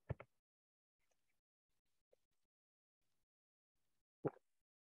borrow.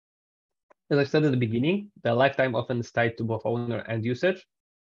 As I said at the beginning, the lifetime often is tied to both owner and usage.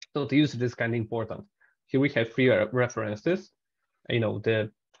 So the usage is kind of important. Here we have three references,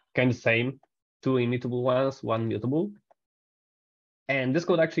 the kind of same, two immutable ones, one mutable. And this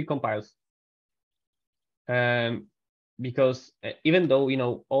code actually compiles. Because even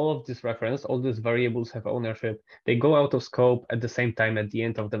though, all of this reference, all these variables have ownership, they go out of scope at the same time at the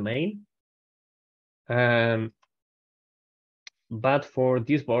end of the main. But for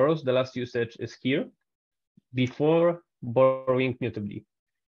these borrows, the last usage is here before borrowing mutably.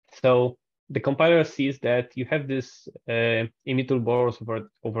 So the compiler sees that you have this immutable borrows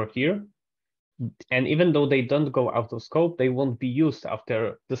over here. And even though they don't go out of scope, they won't be used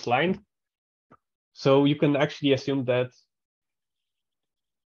after this line. So you can actually assume that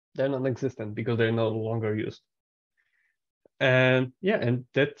they're non-existent because they're no longer used. And yeah, and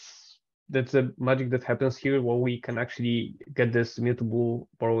that's the magic that happens here, where we can actually get this mutable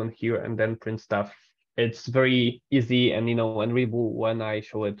borrow in here and then print stuff. It's very easy and and readable when I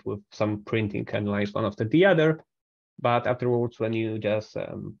show it with some printing kind of lines one after the other. But afterwards, when you just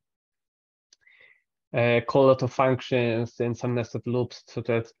call a lot of functions and some nested loops,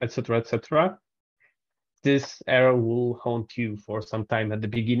 etc., this error will haunt you for some time at the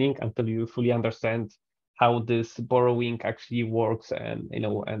beginning until you fully understand how this borrowing actually works, and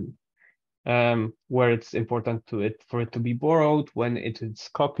where it's important for it to be borrowed, when it is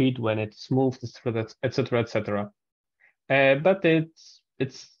copied, when it's moved, etc. But it's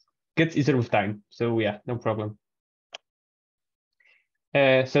gets easier with time. So yeah, no problem.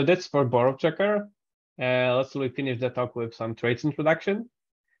 So that's for borrow checker. Let's finish the talk with some traits introduction.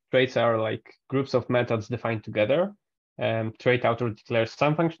 Traits are like groups of methods defined together. Trait author declares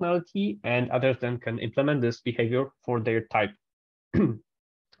some functionality, and others then can implement this behavior for their type.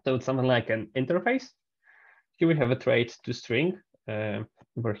 So it's something like an interface. Here we have a trait toString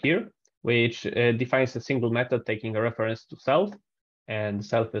over here, which defines a single method taking a reference to self, and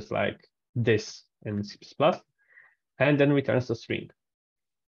self is like this in C++, and then returns a string.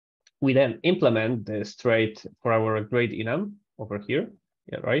 We then implement this trait for our grade enum over here.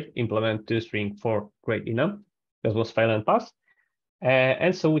 Yeah, right. Implement toString for grade enum. That was file and pass.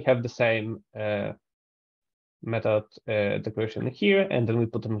 And so we have the same method declaration here, and then we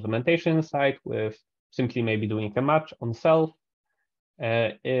put an implementation inside with simply maybe doing a match on self.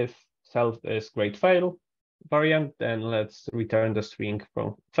 If self is grade fail variant, then let's return the string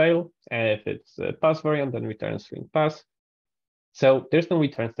from fail. And if it's a pass variant, then return string pass. So there's no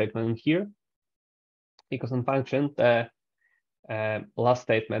return statement in here because in function, the last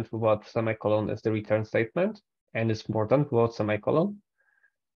statement without semicolon is the return statement, and it's important without semicolon.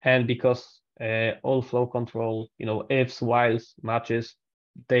 And because all flow control, ifs, whiles, matches,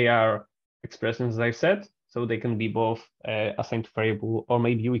 they are expressions, as I said, so they can be both assigned to variable or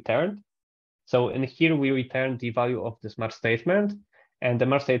maybe returned. So in here, we return the value of this match statement, and the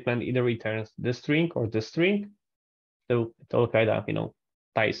match statement either returns this string or this string. So it all kind of,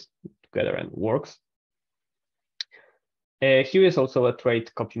 ties together and works. Here is also a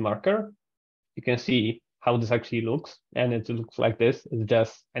trait copy marker. You can see how this actually looks, and it looks like this. It's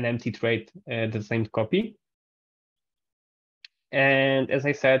just an empty trait that's named copy. And as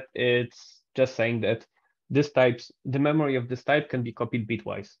I said, it's just saying that the memory of this type can be copied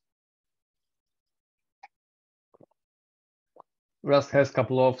bitwise. Rust has a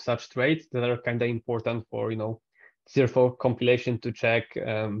couple of such traits that are kind of important for, therefore compilation to check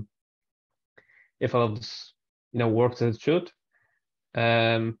if all of this, works as it should.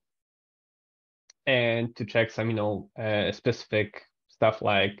 And to check some, specific stuff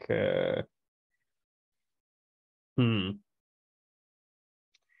like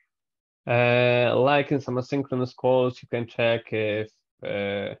Like in some asynchronous calls, you can check if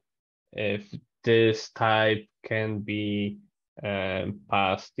this type can be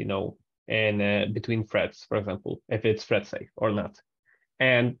passed, in between threads, for example, if it's thread safe or not,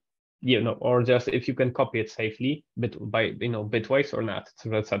 and or just if you can copy it safely bitwise or not,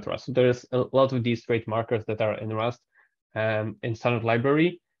 etc. So there's a lot of these trait markers that are in Rust in standard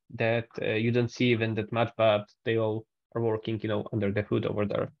library that you don't see even that much, but they all are working, under the hood over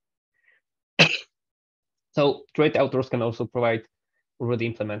there. So trait authors can also provide already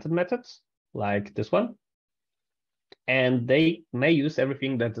implemented methods like this one, and they may use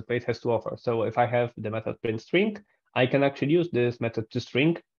everything that the trait has to offer. So if I have the method print string, I can actually use this method to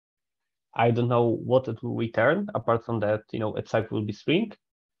string. I don't know what it will return apart from that, its type will be string,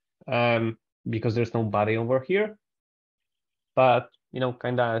 because there's no body over here. But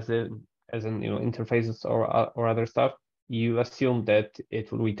kind of as in interfaces or other stuff, you assume that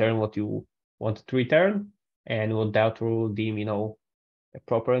it will return what you want it to return, and what that will deem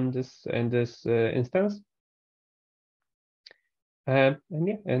proper in this instance. And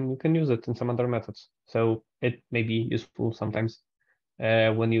you can use it in some other methods. So it may be useful sometimes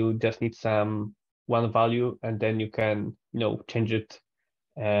when you just need one value, and then you can change it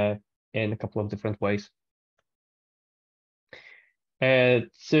in a couple of different ways.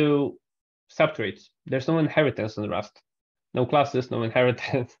 So subtraits. There's no inheritance in Rust. No classes, no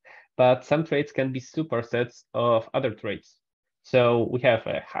inheritance, but some traits can be supersets of other traits. So we have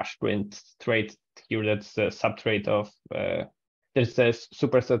a hash print trait here that's a subtrait of, there's a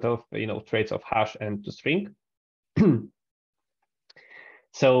superset of, traits of hash and to string.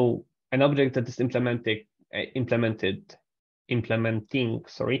 So an object that is implementing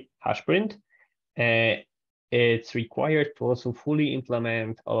hash print, it's required to also fully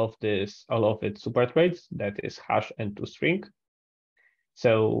implement all of its super traits, that is hash and to string.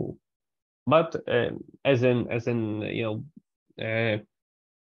 So, but as in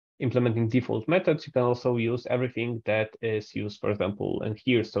implementing default methods, you can also use everything that is used, for example, in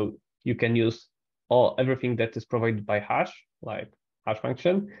here. So you can use everything that is provided by hash, like hash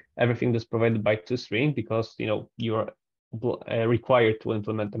function, everything that's provided by toString, because you're required to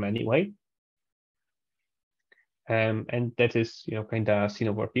implement them anyway. And that is kind of seen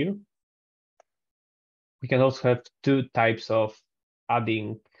over here. We can also have two types of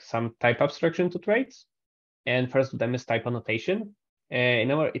adding some type abstraction to traits. And first of them is type annotation.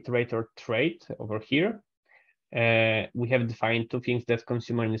 In our iterator trait over here, we have defined two things that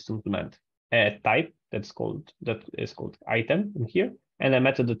consumer needs to implement: a type that is called item in here, and a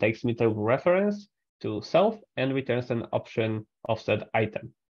method that takes mutable reference to self and returns an option of said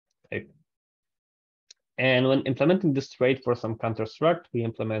item type. And when implementing this trait for some counter struct, we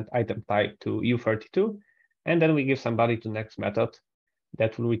implement item type to u32, and then we give some body to next method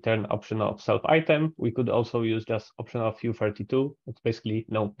that will return option of self item. We could also use just option of u32. It's basically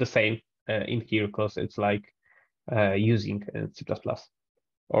the same in here, because it's like using in C++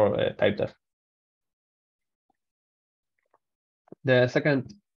 or typedef. The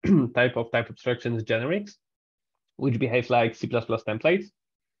second type of type abstraction is generics, which behaves like C++ templates.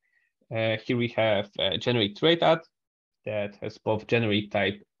 Here we have a generic trait add that has both generic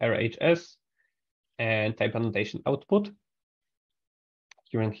type RHS and type annotation output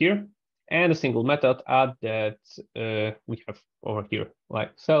here and here, and a single method add that we have over here,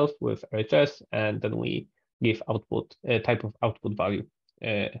 like self with RHS, and then we give output type of output value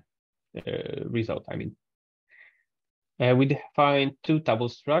result. We define two table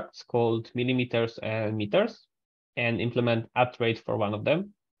structs called millimeters and meters, and implement add trait for one of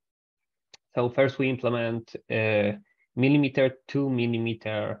them. So first we implement millimeter to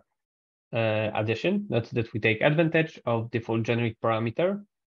millimeter addition. That's that we take advantage of default generic parameter.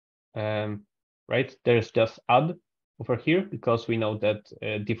 Right, there's just add over here because we know that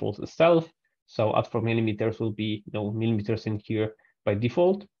default is self. So add for millimeters will be millimeters in here by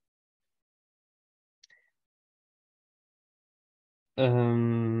default.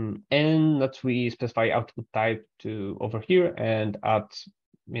 And that we specify output type to over here and add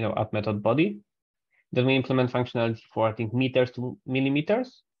method body. Then we implement functionality for, I think, meters to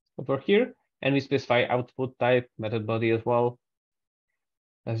millimeters over here, and we specify output type method body as well,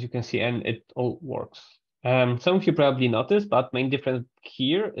 as you can see, and it all works. Some of you probably noticed, but main difference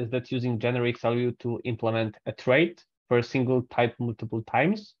here is that using generics allow you to implement a trait for a single type multiple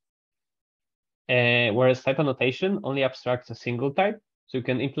times, whereas type annotation only abstracts a single type. So you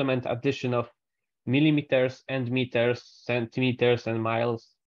can implement addition of millimeters and meters, centimeters and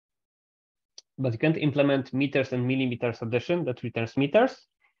miles, but you can't implement meters and millimeters addition that returns meters.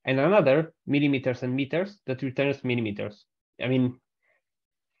 and another millimeters and meters that returns millimeters. I mean,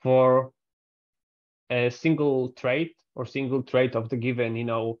 for a single trait or single trait of the given,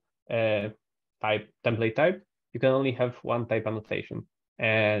 template type, you can only have one type annotation,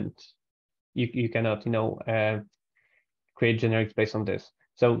 and you cannot, create generics based on this.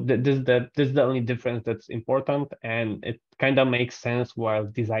 So this is the only difference that's important, and it kind of makes sense while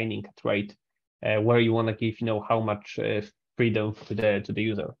designing a trait, where you want to give, how much freedom to the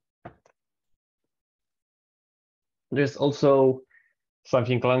user. There's also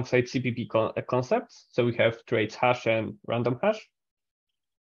something alongside CPP concepts. So we have traits hash and random hash.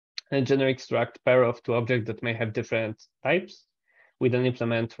 And generic struct pair of two objects that may have different types. We then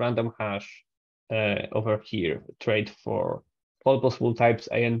implement random hash over here, trait for all possible types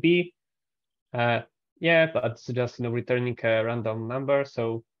A and B. Yeah, but it's just returning a random number,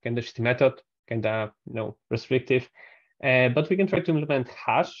 so kind of shitty method, kind of restrictive. But we can try to implement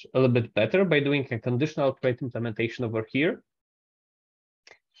hash a little bit better by doing a conditional trait implementation over here.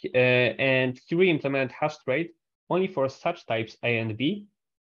 And here we implement hash trait only for such types A and B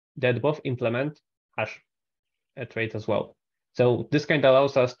that both implement hash trait as well. So this kind of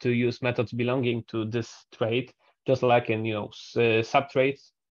allows us to use methods belonging to this trait, just like in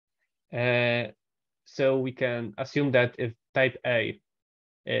subtraits. So we can assume that if type A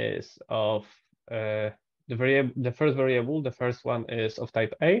is of the first variable, the first one is of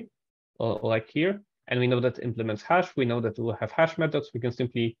type A, or like here, and we know that it implements hash, we know that we'll have hash methods, we can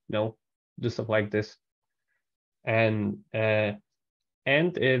simply do stuff like this. And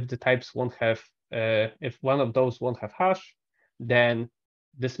if the types won't have, if one of those won't have hash, then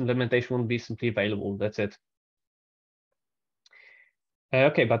this implementation won't be simply available. That's it.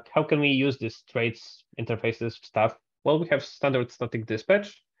 Okay, but how can we use this traits interfaces stuff? Well, we have standard static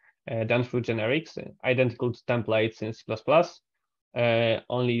dispatch done through generics, identical to templates in C++.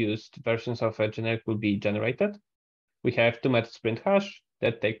 Only used versions of a generic will be generated. We have two methods print hash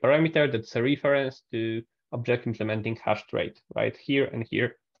that take parameter that's a reference to object implementing hash trait right here and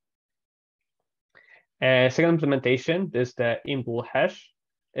here. Second implementation, this the impl hash,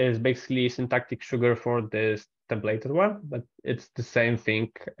 is basically syntactic sugar for this templated one, but it's the same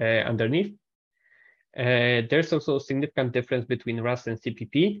thing underneath. There's also a significant difference between Rust and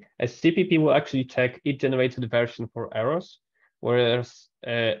CPP, as CPP will actually check each generated version for errors, whereas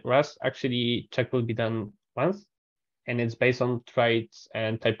Rust actually check will be done once, and it's based on traits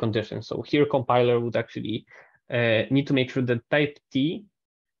and type conditions. So here compiler would actually need to make sure that type T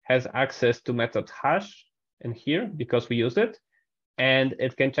has access to method hash in here because we use it, and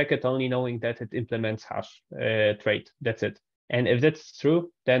it can check it only knowing that it implements hash trait. That's it. And if that's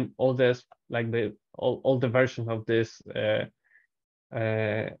true, then all this, like all the version of this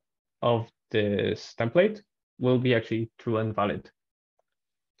template will be actually true and valid.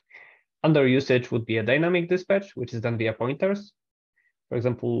 Under usage would be a dynamic dispatch, which is done via pointers. For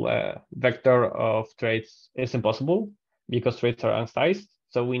example, vector of traits is impossible because traits are unsized.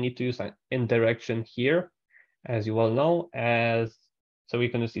 So we need to use an indirection here, as you all know, so we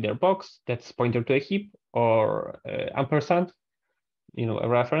can use either box that's pointer to a heap or ampersand, a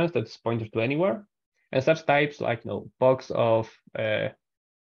reference that's pointer to anywhere. And such types like box of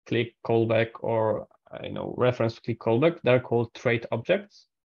click callback or reference to click callback, they're called trait objects,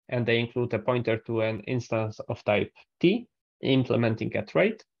 and they include a pointer to an instance of type T implementing a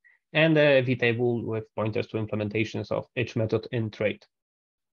trait, and a vtable with pointers to implementations of each method in trait.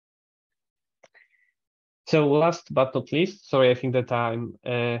 So last but not least, sorry, I think that I'm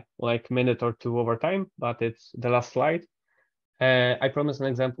like a minute or two over time, but it's the last slide. I promised an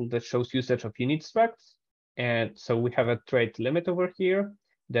example that shows usage of unit structs. And so we have a trait limit over here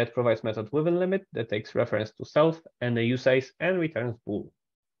that provides method within limit that takes reference to self and a use and returns bool.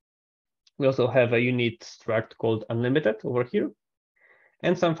 We also have a unit struct called unlimited over here,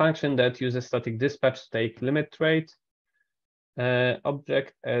 and some function that uses static dispatch to take limit trait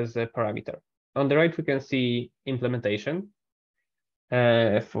object as a parameter. On the right, we can see implementation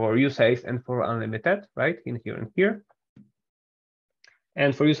for use and for unlimited, right, in here and here.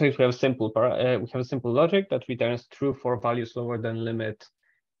 And for use we have a simple logic that returns true for values lower than limit,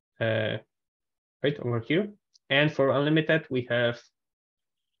 right over here. And for unlimited, we have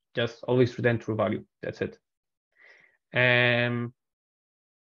just always return true value. That's it.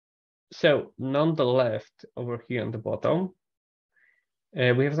 So on the left over here on the bottom,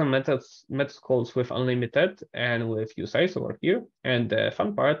 we have some methods calls with unlimited and with usize over here. And the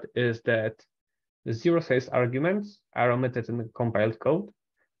fun part is that the zero size arguments are omitted in the compiled code.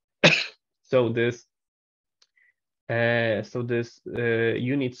 So this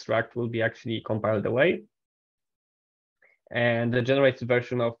unit struct will be actually compiled away. and the generated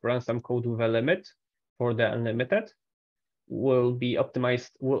version of run some code with a limit for the unlimited will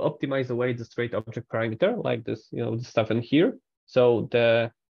optimize away the straight object parameter, like this, the stuff in here. So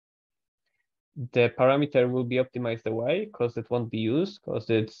the parameter will be optimized away because it won't be used because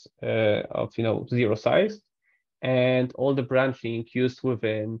it's of zero size, and all the branching used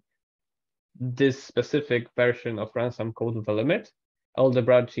within this specific version of run some code with a limit, all the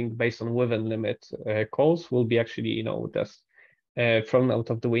branching based on within limit calls will be actually just thrown out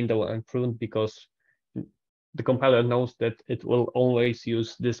of the window and pruned, because the compiler knows that it will always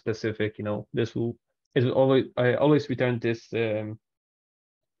use this specific, it will always return this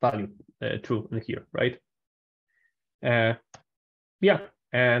value true in here, right? Yeah,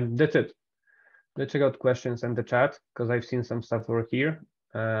 and that's it. Let's check out questions in the chat because I've seen some stuff over here.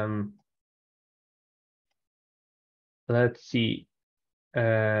 Let's see.